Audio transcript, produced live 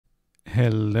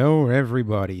Hello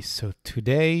everybody. So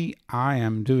today I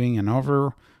am doing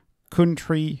another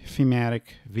country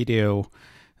thematic video.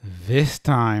 This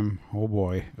time, oh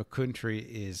boy, the country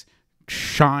is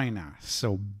China.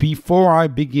 So before I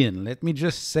begin, let me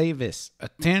just say this.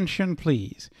 Attention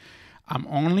please. I'm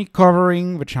only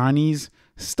covering the Chinese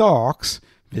stocks.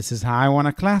 This is how I want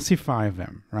to classify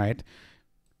them, right?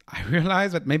 I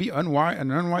realize that maybe an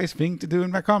unwise thing to do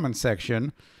in my comment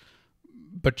section,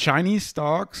 but Chinese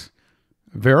stocks,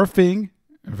 they're a thing,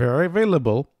 they're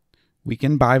available. We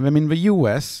can buy them in the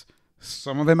US.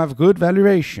 Some of them have good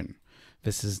valuation.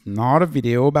 This is not a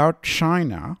video about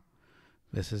China.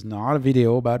 This is not a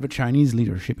video about the Chinese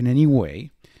leadership in any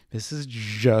way. This is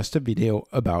just a video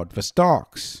about the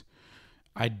stocks.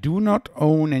 I do not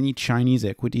own any Chinese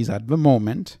equities at the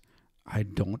moment. I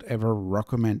don't ever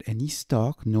recommend any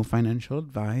stock, no financial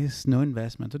advice, no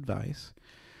investment advice.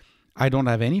 I don't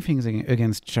have anything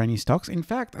against Chinese stocks. In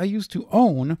fact, I used to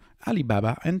own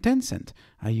Alibaba and Tencent.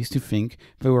 I used to think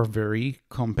they were very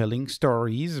compelling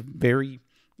stories, very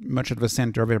much at the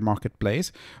center of their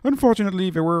marketplace. Unfortunately,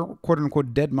 they were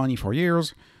quote-unquote dead money for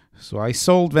years. So I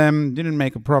sold them, didn't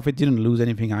make a profit, didn't lose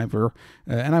anything either.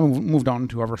 And I moved on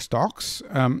to other stocks.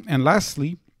 And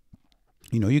lastly,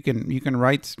 you can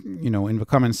write, in the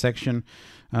comment section,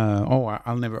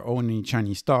 I'll never own any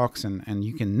Chinese stocks, and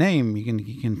you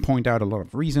can point out a lot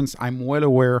of reasons. I'm well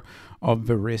aware of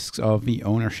the risks of the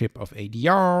ownership of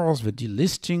ADRs, the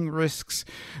delisting risks,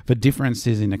 the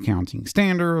differences in accounting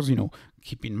standards.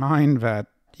 Keep in mind that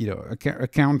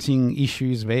accounting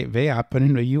issues, they happen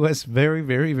in the US very,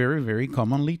 very, very, very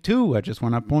commonly too. I just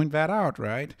want to point that out,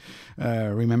 right?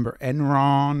 Remember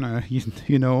Enron,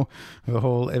 the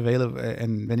whole available,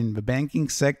 and then in the banking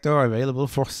sector, available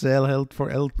for sale, held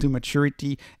to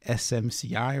maturity,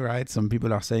 SMCI, right? Some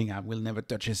people are saying, I will never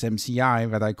touch SMCI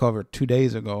that I covered 2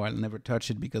 days ago. I'll never touch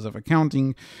it because of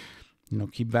accounting.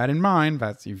 Keep that in mind.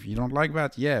 That if you don't like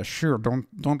that, yeah, sure,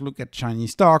 don't look at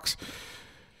Chinese stocks.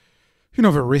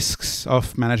 The risks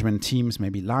of management teams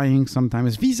maybe lying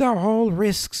sometimes. These are all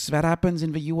risks that happens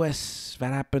in the US,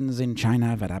 that happens in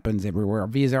China, that happens everywhere.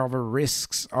 These are the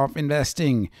risks of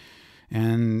investing.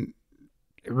 And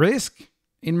risk,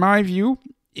 in my view,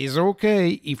 is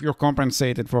okay if you're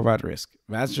compensated for that risk.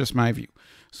 That's just my view.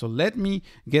 So let me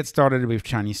get started with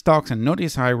Chinese stocks. And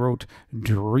notice I wrote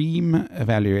dream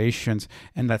valuations,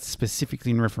 and that's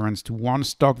specifically in reference to one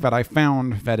stock that I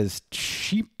found that is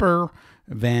cheaper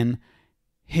than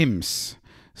HIMS.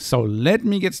 So let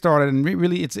me get started, and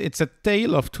really it's a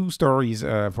tale of two stories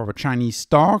for the Chinese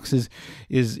stocks. Is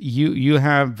you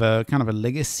have kind of a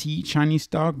legacy Chinese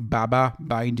stock, Baba,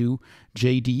 Baidu,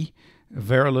 JD.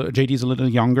 JD is a little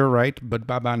younger, right? But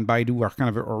Baba and Baidu are kind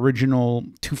of original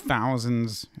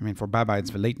 2000s. I mean, for Baba,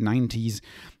 it's the late 90s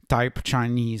type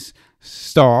Chinese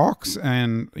stocks,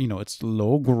 and it's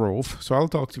low growth. So I'll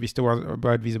talk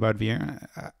about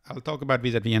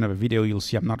these at the end of the video. You'll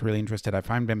see I'm not really interested. I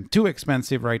find them too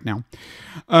expensive right now.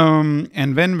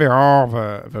 And then there are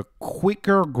the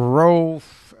quicker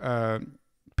growth,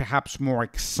 perhaps more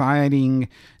exciting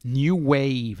new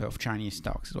wave of Chinese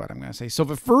stocks is what I'm going to say. So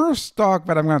the first stock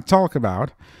that I'm going to talk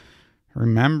about,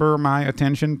 remember my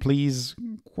attention please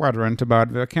quadrant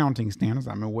about the accounting standards.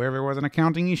 I'm aware there was an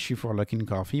accounting issue for Luckin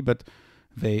Coffee, but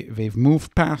they've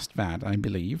moved past that, I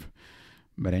believe.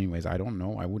 But anyways, I don't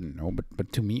know. I wouldn't know.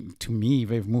 But to me,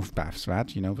 they've moved past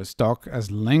that. The stock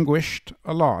has languished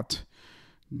a lot.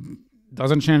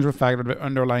 Doesn't change the fact that the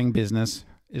underlying business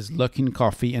is Luckin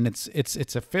Coffee, and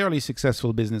it's a fairly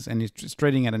successful business, and it's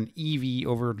trading at an EV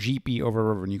over GP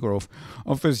over revenue growth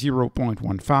of a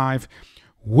 0.15,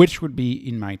 which would be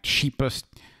in my cheapest.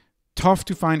 Tough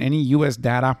to find any US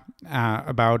data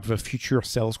about the future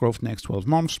sales growth next 12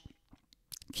 months.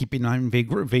 Keep in mind, they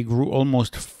grew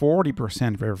almost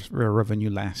 40% their revenue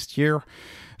last year.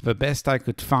 The best I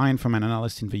could find from an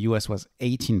analyst in the US was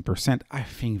 18%. I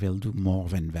think they'll do more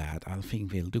than that. I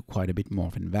think they'll do quite a bit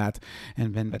more than that.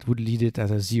 And then that would lead it as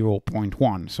a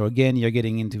 0.1. So again, you're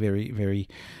getting into very, very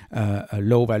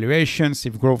low valuations.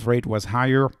 If growth rate was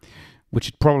higher, which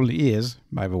it probably is,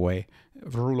 by the way,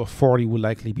 the rule of 40 will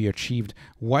likely be achieved.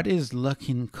 What is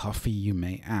Luckin Coffee, you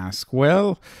may ask?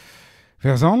 Well,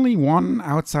 there's only one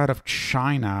outside of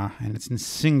China, and it's in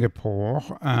Singapore.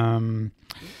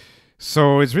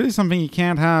 So it's really something you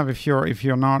can't have if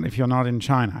you're not in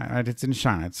China. Right? It's in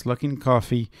China. It's Luckin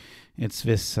Coffee. It's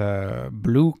this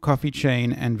blue coffee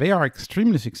chain, and they are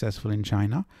extremely successful in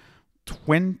China.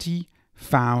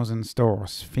 20,000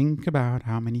 stores. Think about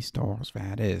how many stores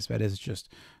that is. That is just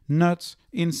nuts,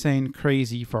 insane,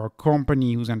 crazy for a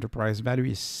company whose enterprise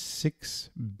value is $6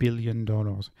 billion.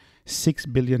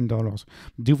 $6 billion.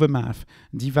 Do the math.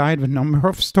 Divide the number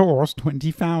of stores,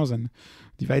 20,000.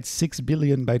 Divide 6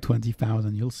 billion by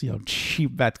 20,000. You'll see how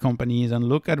cheap that company is. And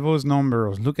look at those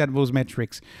numbers. Look at those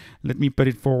metrics. Let me put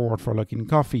it forward for Luckin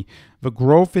Coffee. The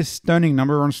growth is stunning.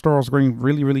 Number of stores growing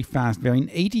really, really fast. They're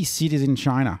in 80 cities in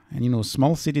China. And, you know,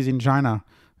 small cities in China,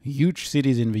 huge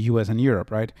cities in the US and Europe,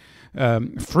 right?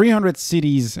 300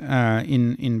 cities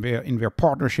in their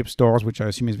partnership stores, which I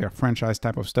assume is their franchise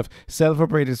type of stuff.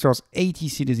 Self-operated stores, 80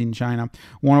 cities in China.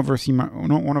 One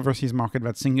overseas market,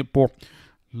 that's Singapore.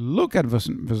 Look at those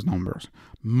numbers.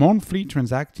 Monthly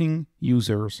transacting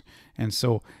users. And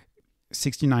so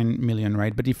 69 million,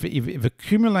 right? But if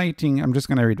accumulating, I'm just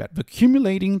going to read that. The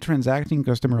accumulating transacting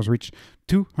customers reach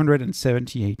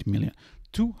 278 million.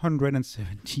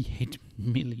 278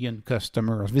 million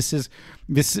customers. This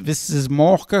is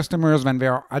more customers than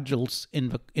there are adults in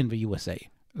the USA.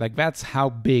 Like, that's how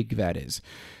big that is.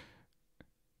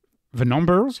 The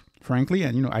numbers, frankly,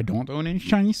 and you know, I don't own any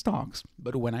Chinese stocks,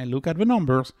 but when I look at the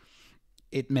numbers,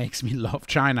 it makes me love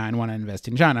China and want to invest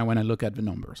in China when I look at the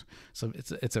numbers. So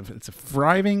it's a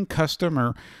thriving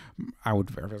customer out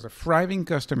there. There's a thriving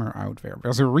customer out there.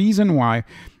 There's a reason why,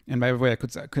 and by the way, I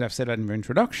could have said that in the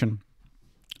introduction,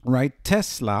 right?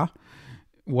 Tesla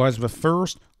was the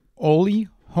first wholly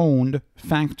owned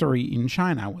factory in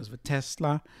China. Was the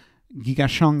Tesla Giga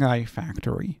Shanghai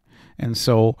factory. And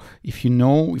so if you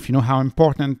know how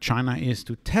important China is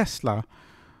to Tesla,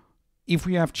 if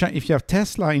you have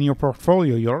Tesla in your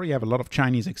portfolio, you already have a lot of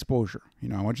Chinese exposure. You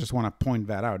know, I just want to point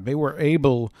that out. They were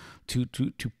able to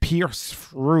pierce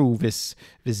through this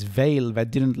veil that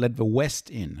didn't let the West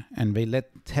in, and they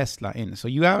let Tesla in. So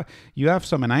you have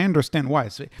some, and I understand why.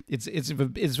 So it's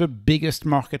the biggest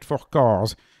market for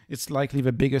cars. It's likely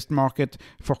the biggest market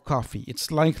for coffee. It's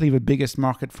likely the biggest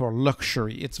market for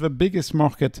luxury. It's the biggest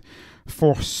market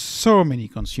for so many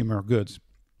consumer goods.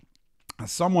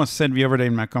 As someone said the other day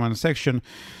in my comment section,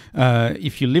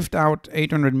 if you lift out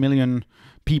 800 million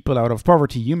people out of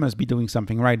poverty, you must be doing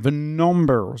something right. The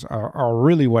numbers are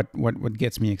really what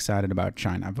gets me excited about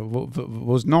China.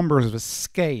 Those numbers, the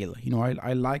scale, you know,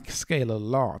 I like scale a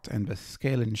lot, and the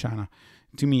scale in China,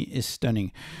 to me, is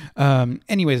stunning.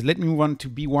 Anyways, let me move on to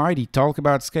BYD. Talk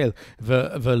about scale.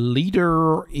 The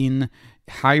leader in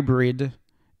hybrid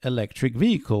electric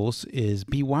vehicles is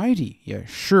BYD. Yeah,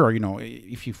 sure. You know,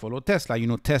 if you follow Tesla, you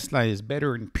know Tesla is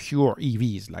better in pure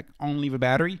EVs, like only the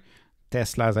battery.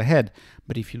 Tesla's ahead.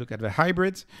 But if you look at the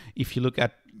hybrids, if you look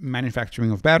at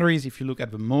manufacturing of batteries, if you look at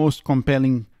the most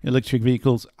compelling electric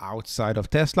vehicles outside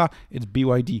of Tesla, it's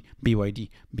BYD, BYD,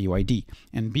 BYD.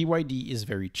 And BYD is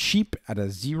very cheap at a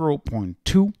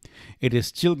 0.2. It is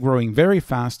still growing very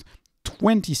fast,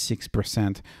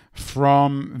 26%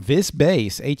 from this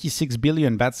base, 86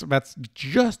 billion. That's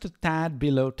just a tad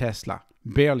below Tesla,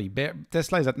 barely.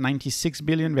 Tesla is at 96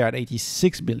 billion, they're at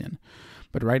 86 billion.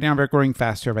 But right now they're growing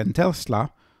faster than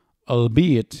Tesla,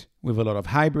 albeit with a lot of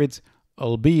hybrids,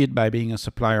 albeit by being a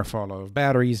supplier for a lot of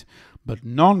batteries. But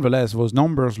nonetheless, those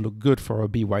numbers look good for a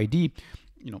BYD.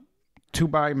 You know, to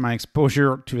buy my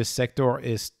exposure to this sector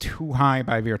is too high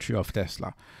by virtue of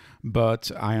Tesla.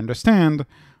 But I understand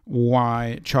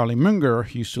why Charlie Munger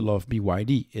used to love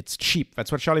BYD. It's cheap.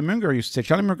 That's what Charlie Munger used to say.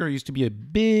 Charlie Munger used to be a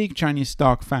big Chinese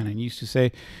stock fan and used to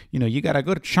say, you know, you got to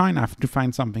go to China to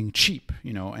find something cheap,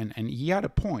 you know, and he had a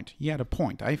point. He had a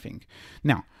point, I think.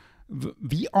 Now,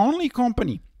 the only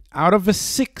company out of the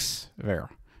six there,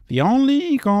 the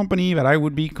only company that I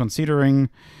would be considering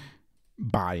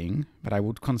buying, that's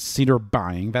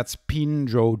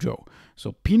PinDuoDuo.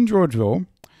 So PinDuoDuo,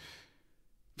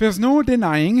 there's no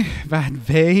denying that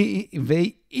they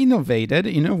innovated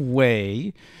in a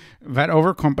way that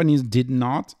other companies did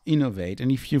not innovate.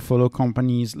 And if you follow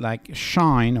companies like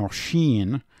Shine or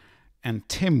Shein and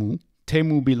Temu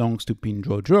belongs to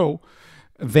PinDuoDuo,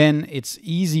 then it's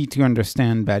easy to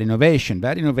understand that innovation.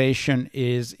 That innovation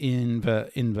is in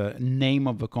the name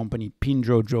of the company,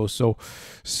 PinDuoDuo.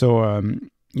 So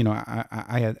you know,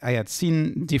 I had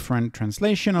seen different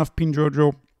translation of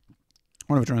PinDuoDuo.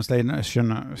 One of the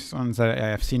translations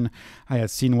I had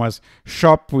seen was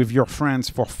shop with your friends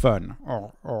for fun,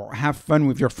 or have fun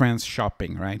with your friends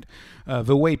shopping, right?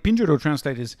 The way PinDuoDuo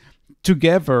translates is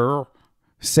together,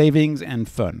 savings and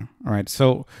fun, all right?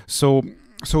 So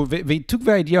they took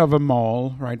the idea of a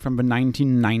mall, right, from the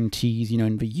 1990s, you know,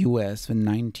 in the US, the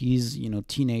 90s, you know,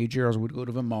 teenagers would go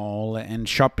to the mall and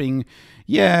shopping.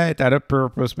 Yeah, it had a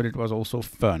purpose, but it was also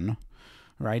fun.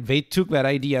 Right, they took that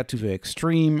idea to the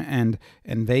extreme and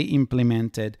they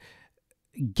implemented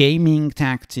gaming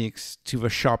tactics to the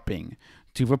shopping,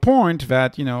 to the point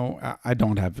that, you know, I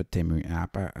don't have the Temu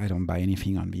app. I don't buy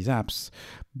anything on these apps.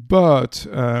 But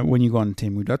when you go on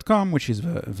Temu.com, which is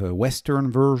the Western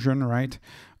version, right,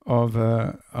 of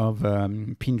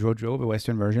PinDuoDuo, the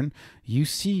Western version, you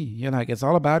see, you're like, it's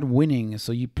all about winning.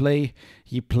 So you play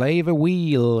the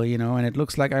wheel, you know, and it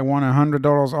looks like I won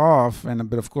 $100 off,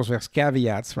 but of course there's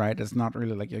caveats, right? It's not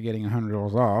really like you're getting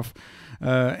 $100 off,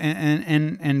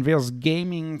 and there's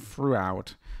gaming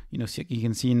throughout. You know, so you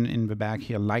can see in the back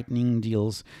here, lightning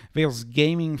deals. There's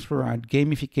gaming throughout,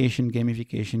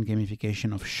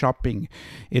 gamification of shopping.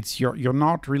 It's you're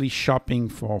not really shopping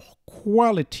for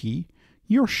quality.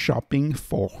 You're shopping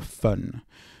for fun.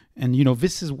 And, you know,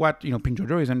 this is what, you know,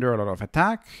 PinDuoDuo is under a lot of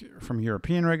attack from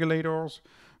European regulators,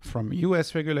 from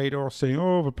US regulators saying,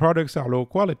 oh, the products are low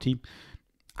quality.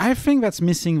 I think that's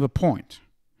missing the point.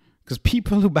 Because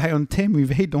people who buy on Temu,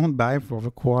 they don't buy for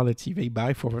the quality. They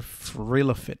buy for the thrill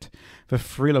of it, the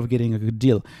thrill of getting a good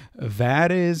deal. That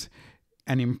is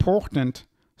an important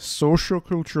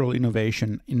social-cultural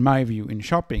innovation, in my view, in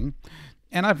shopping.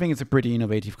 And I think it's a pretty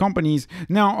innovative companies.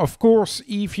 Now, of course,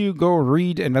 if you go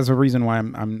read, and that's the reason why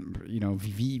I'm you know,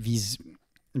 these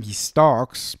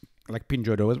stocks, like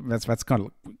PinDuoDuo, that's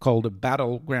called a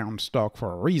battleground stock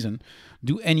for a reason.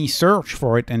 Do any search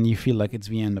for it and you feel like it's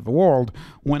the end of the world.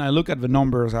 When I look at the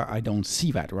numbers, I don't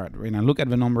see that, right? When I look at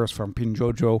the numbers from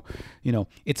PinDuoDuo, you know,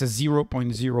 it's a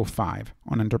 0.05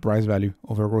 on enterprise value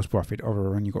over gross profit over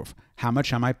revenue growth. How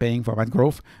much am I paying for that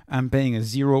growth? I'm paying a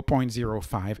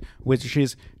 0.05, which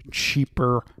is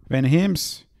cheaper than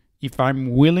HIMS. If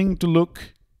I'm willing to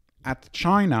look at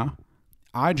China,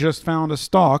 I just found a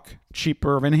stock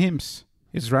cheaper than HIMS.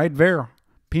 It's right there,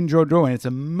 PinDuoDuo, and it's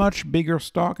a much bigger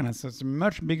stock and it's a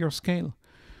much bigger scale.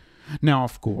 Now,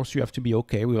 of course, you have to be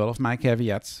okay with all of my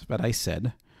caveats that I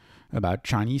said about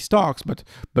Chinese stocks, but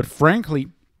frankly,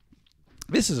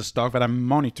 this is a stock that I'm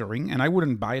monitoring, and I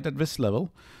wouldn't buy it at this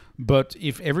level. But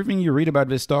if everything you read about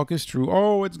this stock is true,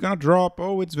 oh, it's gonna drop,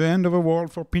 oh, it's the end of the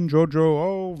world for PinDuoDuo,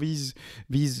 oh, these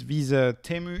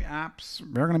Temu apps,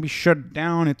 they're gonna be shut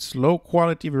down, it's low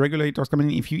quality, the regulators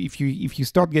coming in. If you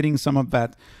start getting some of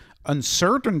that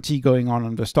uncertainty going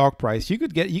on the stock price, you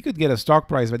could get a stock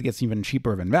price that gets even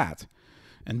cheaper than that.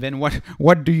 And then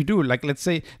what do you do? Like let's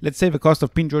say the cost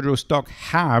of PinDuoDuo stock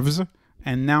halves,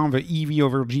 and now the EV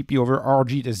over GP over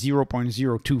RG is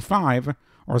 0.025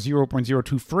 or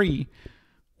 0.023,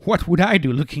 what would I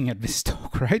do looking at this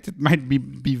stock, right? It might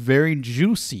be very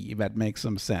juicy, if that makes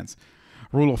some sense.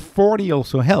 Rule of 40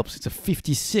 also helps. It's a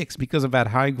 56 because of that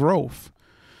high growth.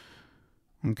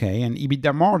 Okay, and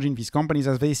EBITDA margin, these companies,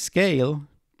 as they scale,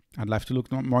 I'd like to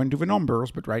look more into the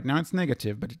numbers, but right now it's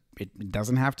negative, but it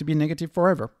doesn't have to be negative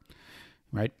forever,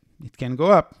 right? It can go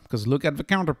up, because look at the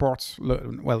counterparts.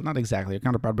 Well, not exactly a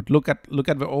counterpart, but look at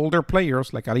the older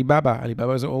players like Alibaba.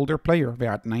 Alibaba is an older player.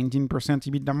 They're at 19%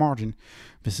 EBITDA margin.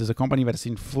 This is a company that's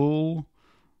in full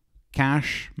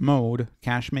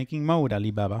cash-making mode,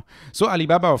 Alibaba. So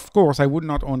Alibaba, of course, I would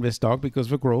not own this stock because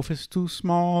the growth is too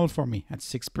small for me. At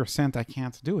 6%, I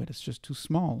can't do it. It's just too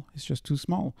small.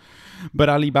 But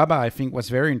Alibaba, I think what's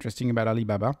very interesting about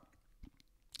Alibaba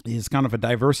is kind of a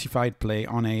diversified play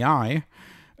on AI.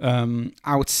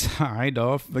 Outside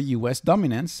of the US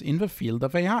dominance in the field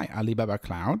of AI. Alibaba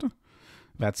Cloud,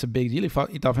 that's a big deal.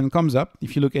 It often comes up.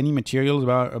 If you look any materials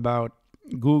about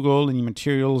Google, any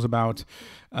materials about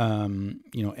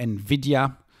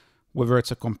NVIDIA, whether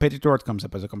it's a competitor, it comes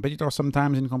up as a competitor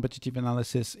sometimes in competitive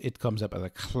analysis. It comes up as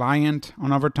a client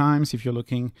on other times if you're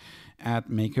looking at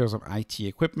makers of IT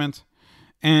equipment.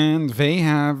 And they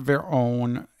have their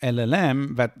own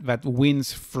LLM that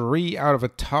wins 3 out of the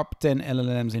top 10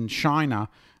 LLMs in China.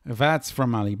 That's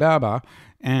from Alibaba.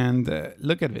 And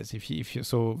look at this.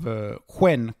 So the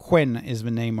Qwen is the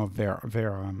name of their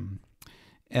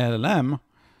LLM,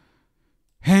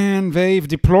 and they've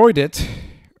deployed it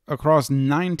across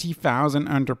 90,000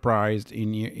 enterprises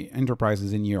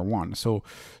in year one. So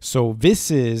this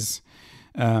is.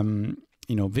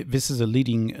 This is a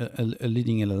leading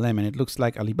LLM, and it looks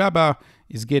like Alibaba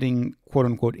is getting quote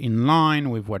unquote in line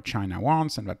with what China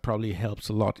wants, and that probably helps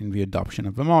a lot in the adoption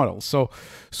of the model. So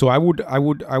I would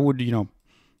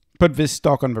put this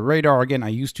stock on the radar. Again, I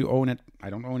used to own it. I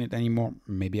don't own it anymore.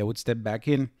 Maybe I would step back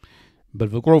in,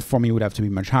 but the growth for me would have to be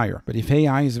much higher. But if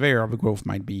AI is there, the growth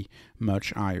might be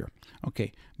much higher.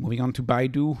 Okay, moving on to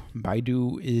Baidu.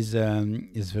 Baidu is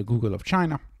the Google of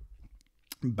China.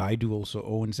 Baidu also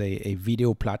owns a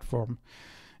video platform.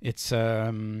 It's they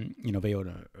own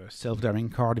a self-driving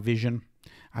car division.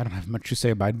 I don't have much to say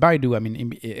about Baidu. I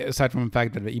mean, aside from the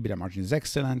fact that the EBITDA margin is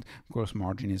excellent, gross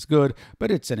margin is good, but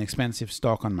it's an expensive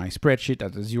stock on my spreadsheet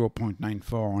at a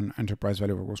 0.94 on enterprise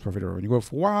value over gross profit or revenue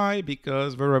growth. Why?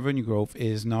 Because the revenue growth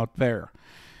is not there.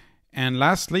 And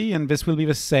lastly, and this will be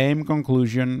the same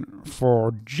conclusion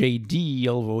for JD,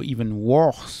 although even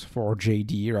worse for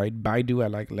JD, right? Baidu I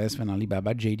like less than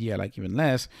Alibaba. JD I like even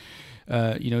less.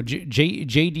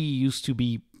 JD used to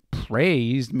be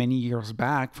praised many years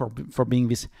back for being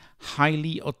this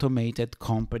highly automated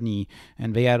company,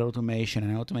 and they had automation,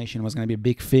 and automation was going to be a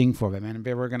big thing for them, and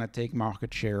they were going to take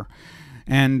market share.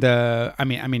 And I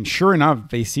mean, sure enough,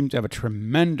 they seem to have a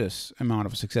tremendous amount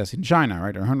of success in China,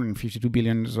 right? $152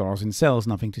 billion in sales,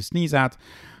 nothing to sneeze at.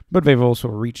 But they've also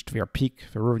reached their peak.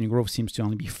 The revenue growth seems to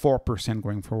only be 4%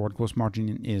 going forward. Gross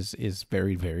margin is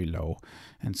very, very low,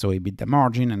 and so EBITDA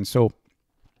margin, and so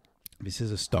this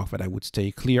is a stock that I would stay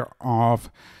clear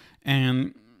of.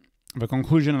 And the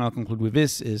conclusion, and I'll conclude with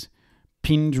this, is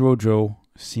PinDuoDuo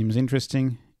seems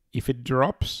interesting. If it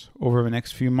drops over the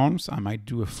next few months, I might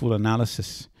do a full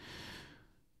analysis.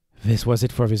 This was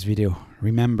it for this video.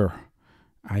 Remember,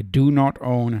 I do not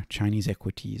own Chinese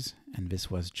equities, and this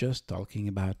was just talking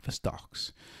about the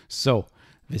stocks. So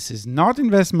this is not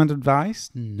investment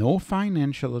advice, no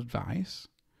financial advice,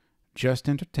 just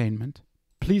entertainment.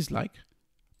 Please like.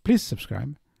 Please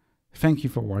subscribe. Thank you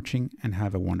for watching and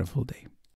have a wonderful day.